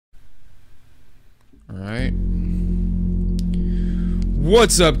Alright.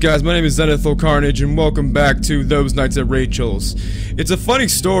 What's up, guys? My name is Zenithal Karnage, and welcome back to Those Nights at Rachel's. It's a funny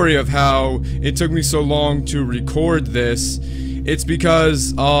story of how it took me so long to record this. It's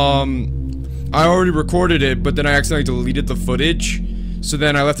because, I already recorded it, but then I accidentally deleted the footage. So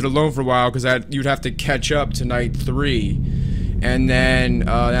then I left it alone for a while, because you'd have to catch up to night 3. And then,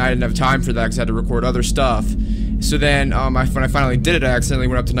 I didn't have time for that, because I had to record other stuff. So then, when I finally did it, I accidentally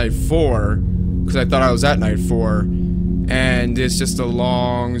went up to night 4, because I thought I was at night 4. And it's just a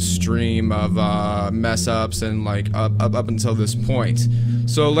long stream of mess-ups and like up until this point.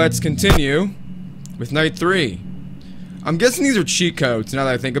 So let's continue with night 3. I'm guessing these are cheat codes now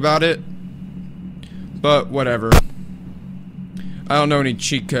that I think about it. But whatever. I don't know any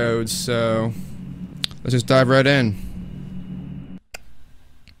cheat codes, so let's just dive right in.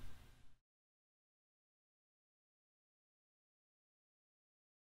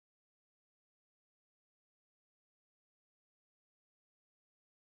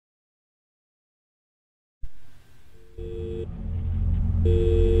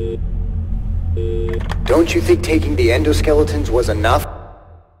 Don't you think taking the endoskeletons was enough?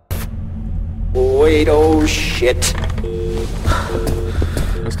 Wait, oh shit.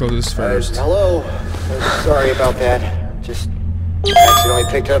 Let's go to this first. Hello. Sorry about that. Just accidentally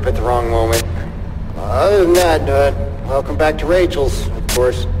picked up at the wrong moment. Other than that, welcome back to Rachel's, of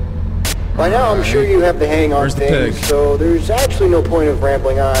course. By now I'm sure you have the hang on things, so there's actually no point of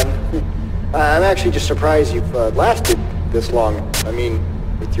rambling on. I'm actually just surprised you've lasted this long. I mean,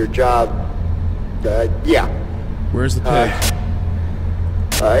 with your job. Yeah. Where's the pig?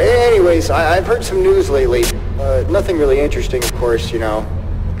 Anyways, I've heard some news lately. Nothing really interesting, of course, you know,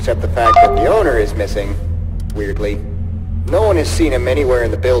 except the fact that the owner is missing, weirdly. No one has seen him anywhere in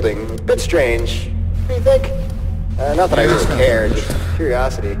the building. A bit strange. What do you think? Not that I really care, just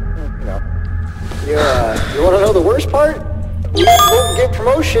curiosity, you know. You want to know the worst part? We won't get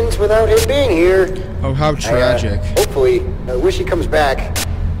promotions without him being here. Oh, how tragic. Hopefully, I wish he comes back.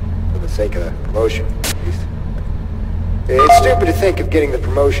 For the sake of the promotion, at least. It's stupid to think of getting the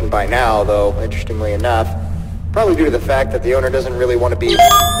promotion by now, though, interestingly enough. Probably due to the fact that the owner doesn't really want to be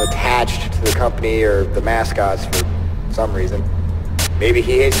attached to the company or the mascots for some reason. Maybe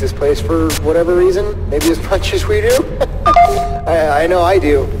he hates this place for whatever reason, maybe as much as we do. I know I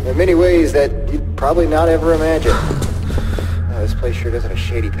do, in many ways that you'd probably not ever imagine. This place sure does have a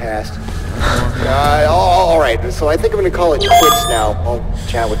shady past. Alright, so I think I'm gonna call it quits now. I'll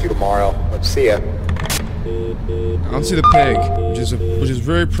chat with you tomorrow. Let's see ya. I don't see the pig, which is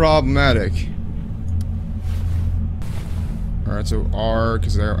very problematic. Alright, so R,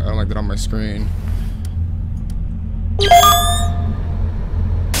 because I don't like that on my screen.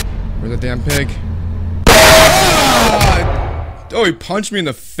 Where's that damn pig? Ah! Oh, he punched me in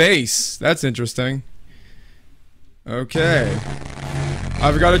the face. That's interesting. Okay.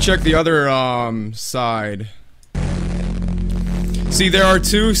 I've got to check the other, side. See, there are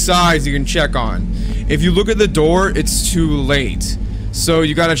 2 sides you can check on. If you look at the door, it's too late. So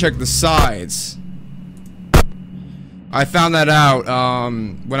you gotta check the sides. I found that out,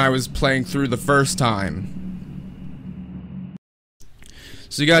 when I was playing through the first time.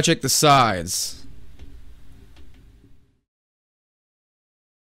 So you gotta check the sides.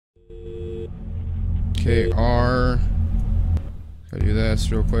 Okay, R. Gotta do this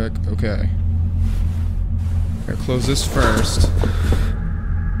real quick. Okay. Gotta close this first.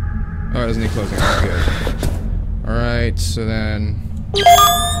 Oh, it doesn't need closing. Okay, good. Alright, so then...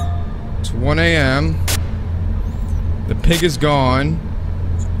 It's 1 AM. The pig is gone.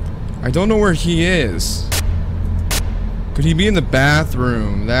 I don't know where he is. Could he be in the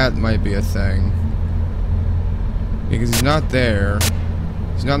bathroom? That might be a thing. Because he's not there.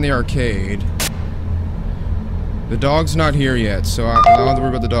 He's not in the arcade. The dog's not here yet, so I don't have to worry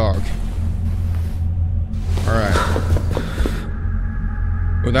about the dog. Alright.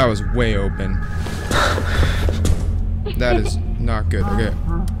 Oh, that was way open. That is not good. Okay.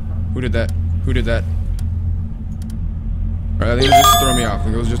 Who did that? Who did that? Alright, I think it was just to throw me off. I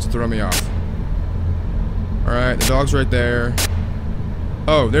think it was just to throw me off. Alright, the dog's right there.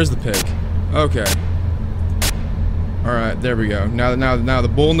 Oh, there's the pig. Okay. Alright, there we go. Now the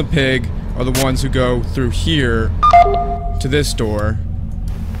bull and the pig are the ones who go through here to this door,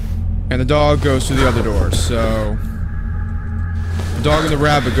 and the dog goes to the other door. So the dog and the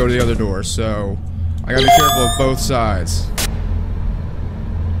rabbit go to the other door. So I gotta be careful of both sides.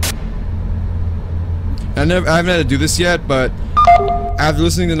 I haven't had to do this yet, but after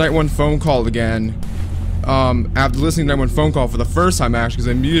listening to the Night 1 phone call again, after listening to that one phone call for the first time, actually, because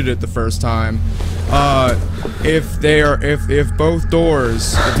I muted it the first time, if they're at both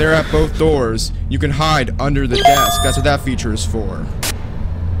doors, you can hide under the desk. That's what that feature is for.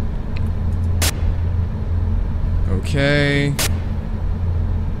 Okay.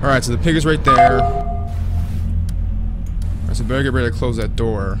 Alright, so the pig is right there. Alright, so better get ready to close that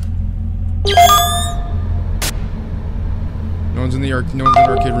door. No one's in the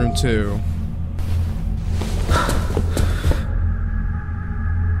arcade room too.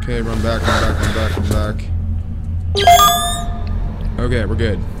 Okay, run back. Okay, we're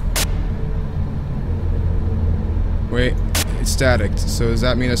good. Wait, it's static. So does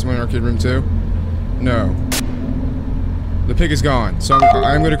that mean there's someone in the arcade room too? No. The pig is gone. So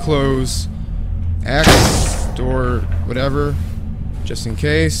I'm gonna close X, door, whatever, just in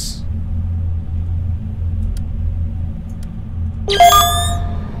case.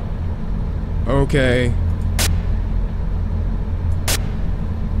 Okay.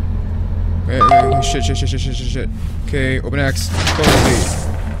 Okay, shit. Okay, open X, close Z.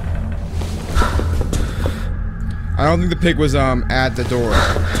 I don't think the pig was at the door.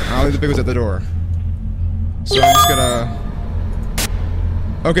 So I'm just gonna...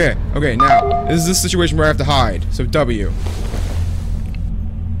 Okay, now, this is a situation where I have to hide. So W.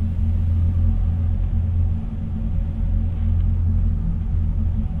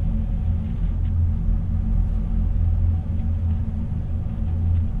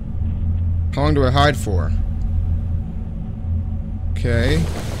 How long do I hide for? Okay.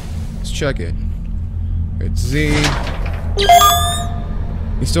 Let's check it. It's Z.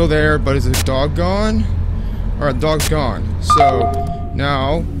 He's still there, but is the dog gone? Alright, the dog's gone. So,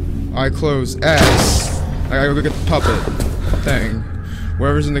 now, I close S. I gotta go get the puppet thing.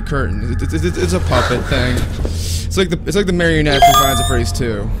 Wherever's in the curtain. It's a puppet thing. It's like the marionette from Final Fantasy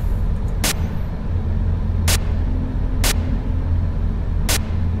 2.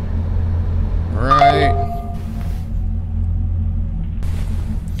 Alright.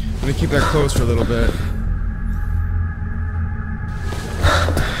 Let me keep that closed for a little bit.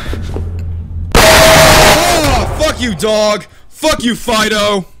 Oh, fuck you, dog! Fuck you,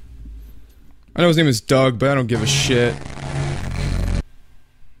 Fido! I know his name is Doug, but I don't give a shit.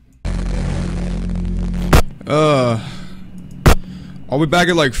 I'll be back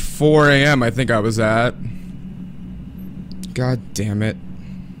at like 4 AM, I think I was at. God damn it.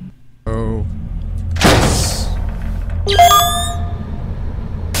 Oh.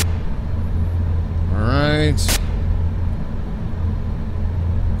 Alright.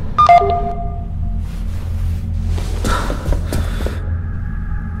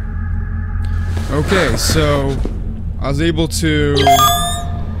 Okay, so I was able to...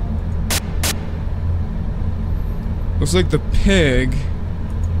 Looks like the pig...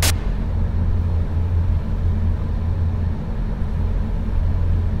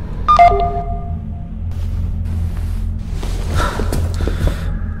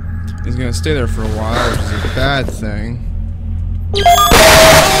 He's gonna stay there for a while, which is a bad thing.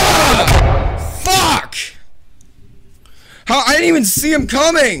 Ah! Fuck! How? I didn't even see him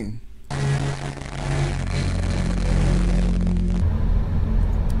coming!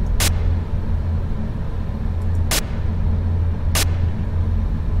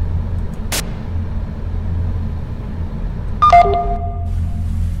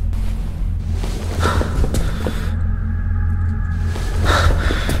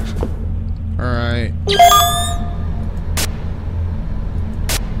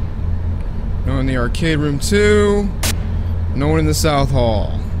 No one in the arcade room too. No one in the South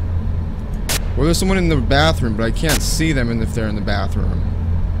Hall. Well, there's someone in the bathroom, but I can't see them if they're in the bathroom.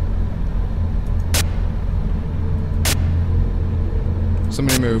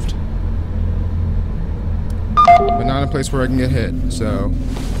 Somebody moved. But not in a place where I can get hit, so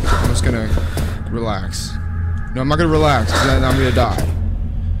I'm just gonna relax. No, I'm not gonna relax, because then I'm gonna die.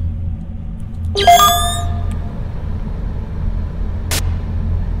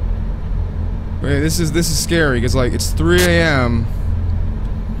 Wait, this is scary, because like it's 3 AM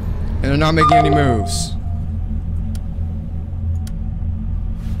and they're not making any moves.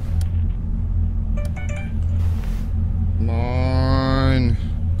 Come on.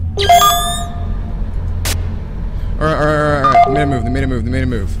 Alright. They made a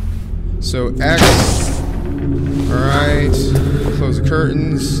move. So X. Alright. Close the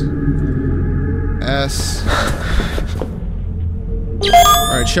curtains. S.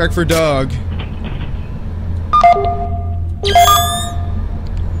 Alright, check for Doug.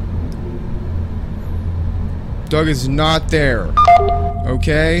 Doug is not there.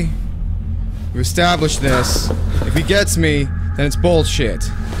 Okay? We've established this. If he gets me, then it's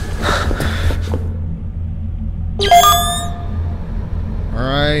bullshit.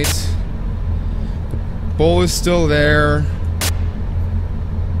 Alright. Bowl is still there.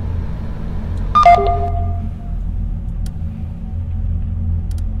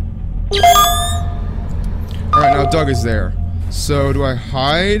 Alright, now Doug is there. So, do I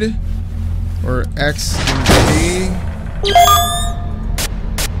hide? Or X and B?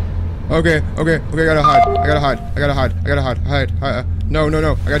 Okay, I gotta hide. No, I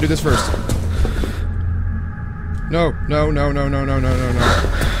gotta do this first. No. Don't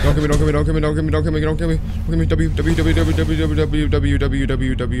kill me. W.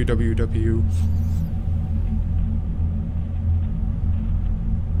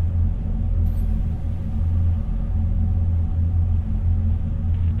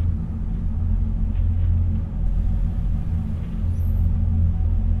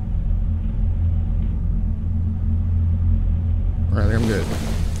 Alright, I think I'm good.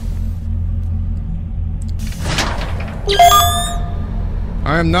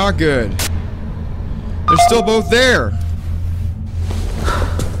 I am not good. They're still both there.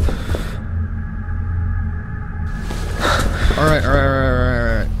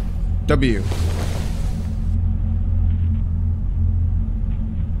 Alright. W.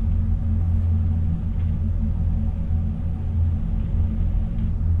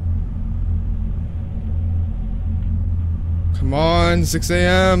 Come on, 6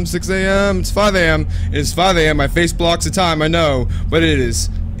 a.m., it's 5 a.m. It is 5 a.m. My face blocks the time, I know, but it is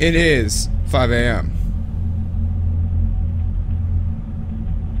 5 a.m.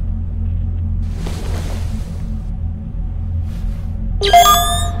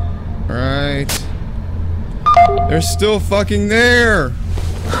 Alright. They're still fucking there!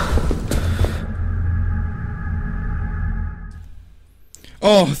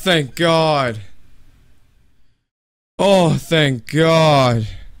 Oh, thank God. Oh, thank God.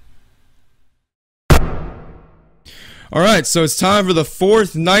 Alright, so it's time for the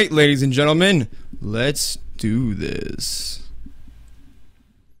 4th night, ladies and gentlemen. Let's do this.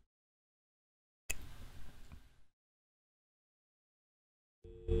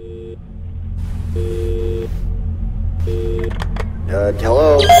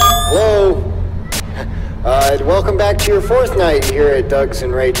 Hello? Welcome back to your 4th night here at Doug's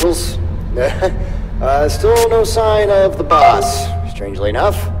and Rachel's. Still no sign of the boss, strangely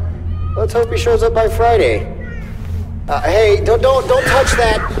enough. Let's hope he shows up by Friday. Hey, don't touch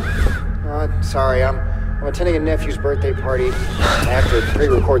that! Sorry, I'm attending a nephew's birthday party. I have to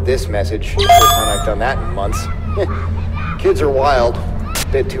pre-record this message. First time I've done that in months. Kids are wild. A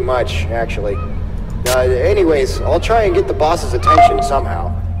bit too much, actually. Anyways, I'll try and get the boss's attention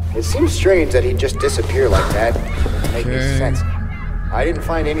somehow. It seems strange that he'd just disappear like that. Doesn't make any sense. I didn't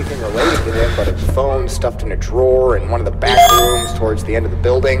find anything related to him but a phone stuffed in a drawer in one of the back rooms towards the end of the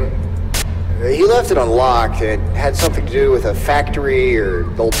building. He left it unlocked. It had something to do with a factory or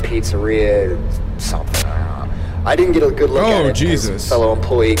old pizzeria, something. I didn't get a good look at it. Jesus. A fellow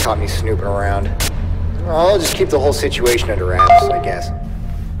employee caught me snooping around. I'll just keep the whole situation under wraps, I guess.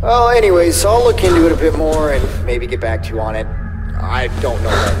 Well, anyways, I'll look into it a bit more and maybe get back to you on it. I don't know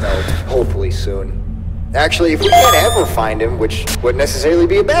when, though. Hopefully soon. Actually, if we can't ever find him, which wouldn't necessarily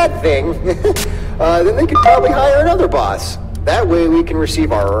be a bad thing, then they could probably hire another boss. That way we can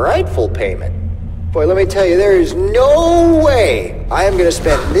receive our rightful payment. Boy, let me tell you, there is no way I am going to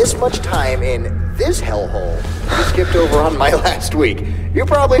spend this much time in this hellhole you skipped over on my last week. You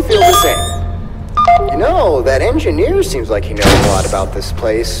probably feel the same. You know, that engineer seems like he knows a lot about this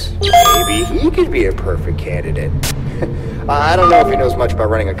place. Maybe he could be a perfect candidate. I don't know if he knows much about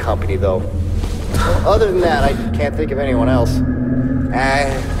running a company, though. Well, other than that, I can't think of anyone else. Doesn't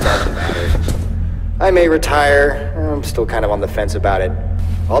matter. I may retire. I'm still kind of on the fence about it.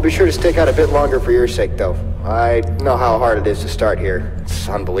 I'll be sure to stick out a bit longer for your sake, though. I know how hard it is to start here. It's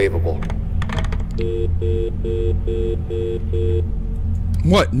unbelievable.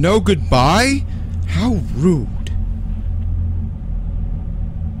 What, no goodbye? How rude.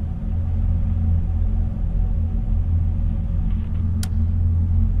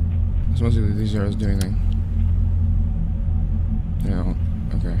 Supposed to be these arrows do anything. No,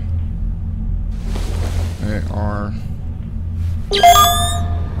 okay. R.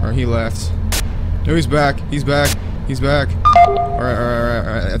 He left. No, he's back. He's back.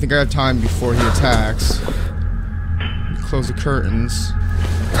 Alright. I think I have time before he attacks. Close the curtains.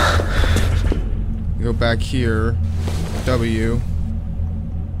 Go back here. W.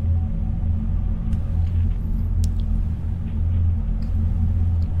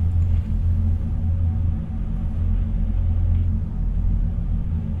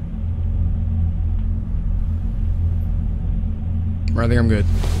 I think I'm good.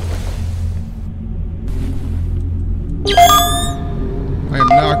 I am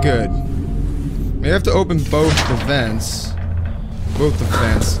not good. You have to open both the vents. Both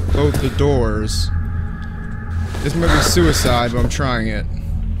the doors. This might be suicide, but I'm trying it.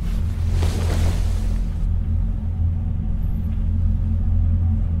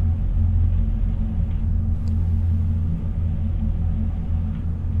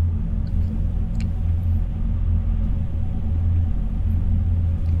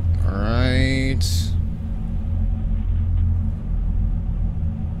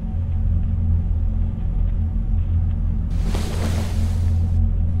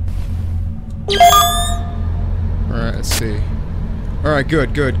 Alright, let's see. Alright, good.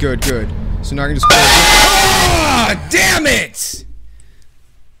 So now I can just close it. Ah! Damn it!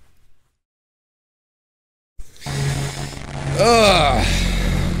 Ugh.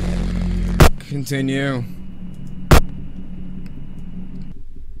 Continue.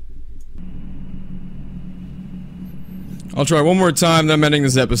 I'll try one more time, then I'm ending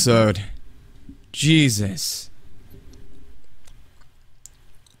this episode. Jesus.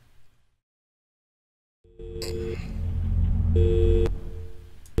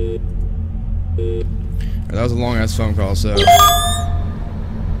 That was a long ass phone call, so.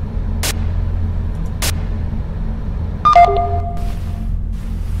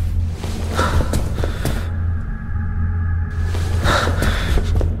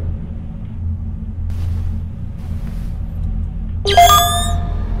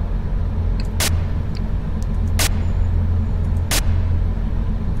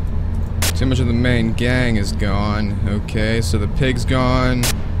 Too much of the main gang is gone. Okay, so the pig's gone.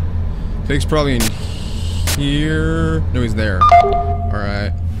 Pig's probably in here. No, he's there.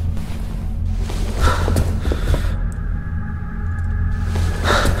 Alright.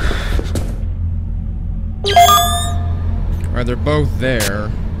 Alright, they're both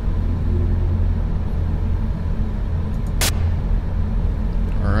there.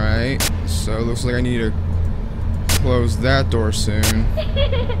 Alright, so it looks like I need to close that door soon.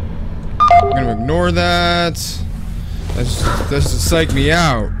 I'm gonna ignore that. That's just to psych me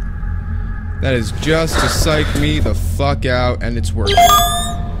out. That is just to psych me the fuck out, and it's working.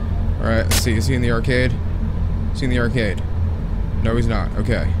 Alright, let's see. Is he in the arcade? Is he in the arcade? No, he's not.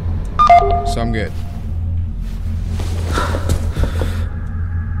 Okay. So I'm good.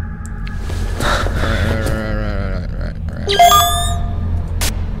 Alright.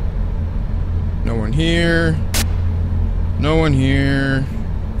 No one here. No one here.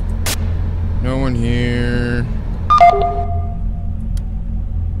 No one here.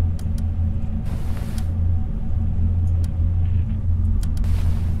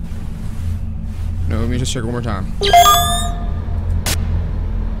 No, let me just check one more time.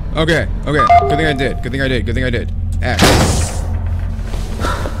 Okay. Good thing I did. X.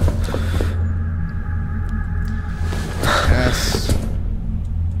 S.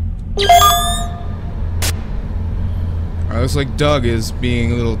 Alright, looks like Doug is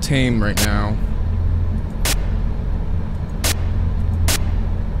being a little tame right now.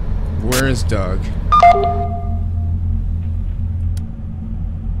 Where is Doug?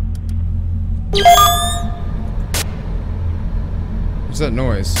 What's that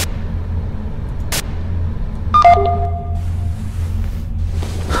noise?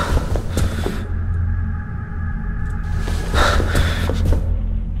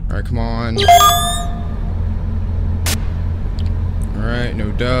 Alright, come on. Alright,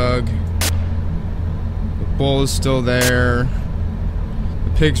 no Doug. The bull is still there.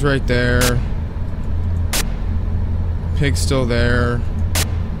 The pig's right there. The pig's still there.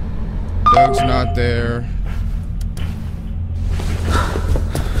 Doug's not there.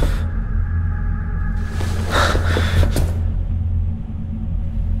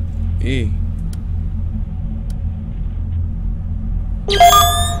 E.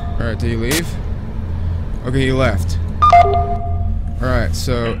 Alright, did he leave? Okay, he left. Alright,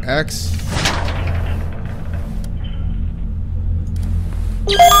 so X.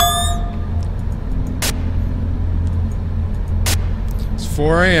 It's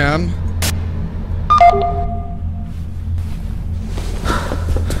 4 a.m.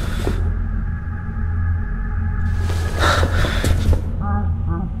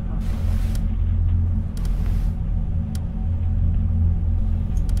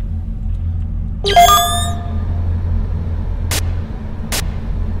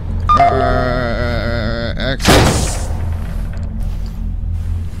 X.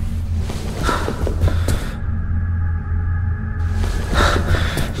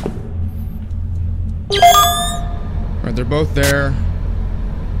 Alright, they're both there.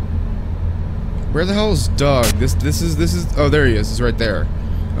 Where the hell is Doug? This is oh, there he is. He's right there.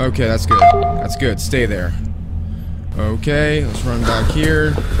 Okay, that's good. That's good. Stay there. Okay, let's run back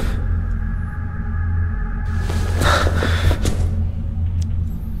here.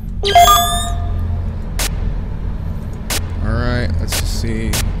 see.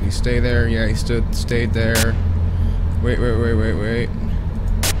 Did he stay there? Yeah, he stayed there. Wait.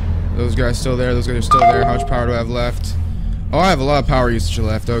 Those guys still there? Those guys are still there. How much power do I have left? Oh, I have a lot of power usage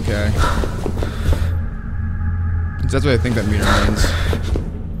left. Okay. That's what I think that meter means.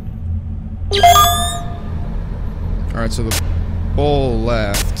 Alright, so the bull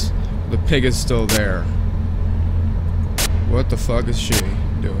left. The pig is still there. What the fuck is she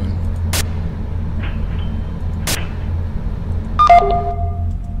doing?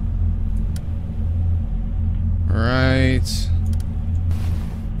 Alright.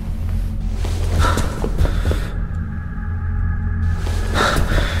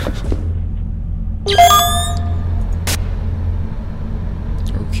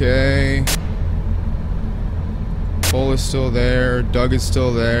 Okay. Bull is still there. Doug is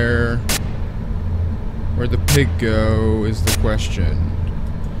still there. Where'd the pig go is the question.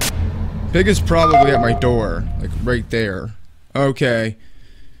 Pig is probably at my door. Like, right there. Okay.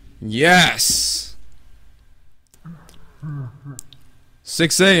 Yes!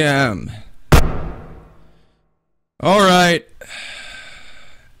 6 a.m. Alright.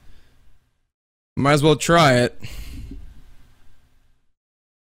 Might as well try it.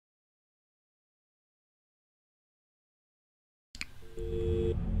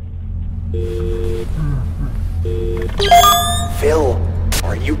 Phil,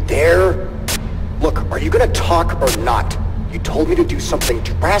 are you there? Look, are you gonna talk or not? You told me to do something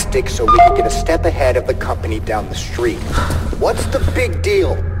drastic so we could get a step ahead of the company down the street. What's the big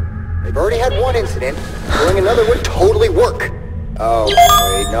deal? They've already had one incident. Doing another would totally work. Oh,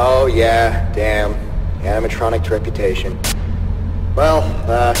 wait, no, yeah, damn. Animatronic's reputation. Well,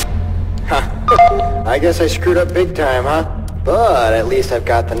 I guess I screwed up big time, huh? But at least I've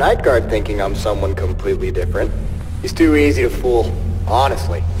got the night guard thinking I'm someone completely different. He's too easy to fool,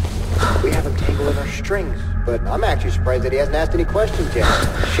 honestly. We have him tangled in our strings, but I'm actually surprised that he hasn't asked any questions yet.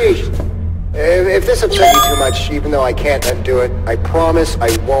 Sheesh. If this upset you too much, even though I can't undo it, I promise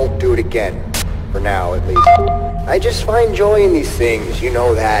I won't do it again. For now, at least. I just find joy in these things, you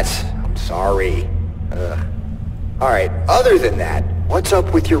know that. I'm sorry. Alright, other than that, what's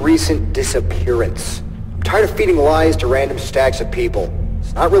up with your recent disappearance? I'm tired of feeding lies to random stacks of people.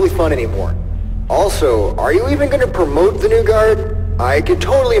 It's not really fun anymore. Also, are you even gonna promote the new guard? I could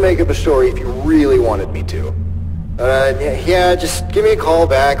totally make up a story if you really wanted me to. Yeah, just give me a call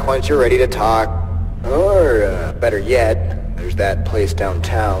back once you're ready to talk. Or, better yet, there's that place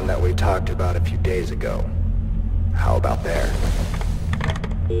downtown that we talked about a few days ago. How about there?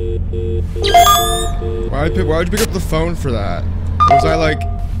 Why'd you pick up the phone for that? Was I, like,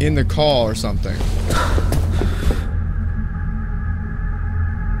 in the call or something?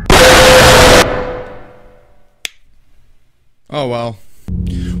 Oh well.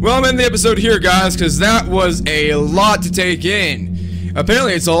 Well, I'm ending the episode here, guys, because that was a lot to take in.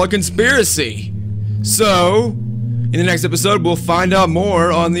 Apparently, it's all a conspiracy. So, in the next episode, we'll find out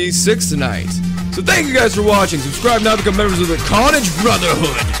more on these 6 tonight. So thank you guys for watching. Subscribe now to become members of the Karnage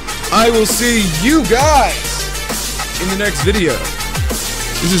Brotherhood. I will see you guys in the next video.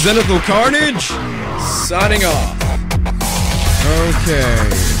 This is Zenithal Karnage, signing off. Okay.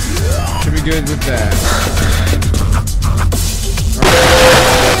 Should be good with that.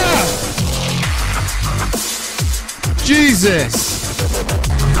 Jesus!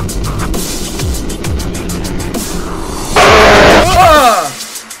 Ah!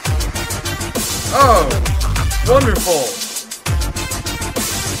 Oh, wonderful.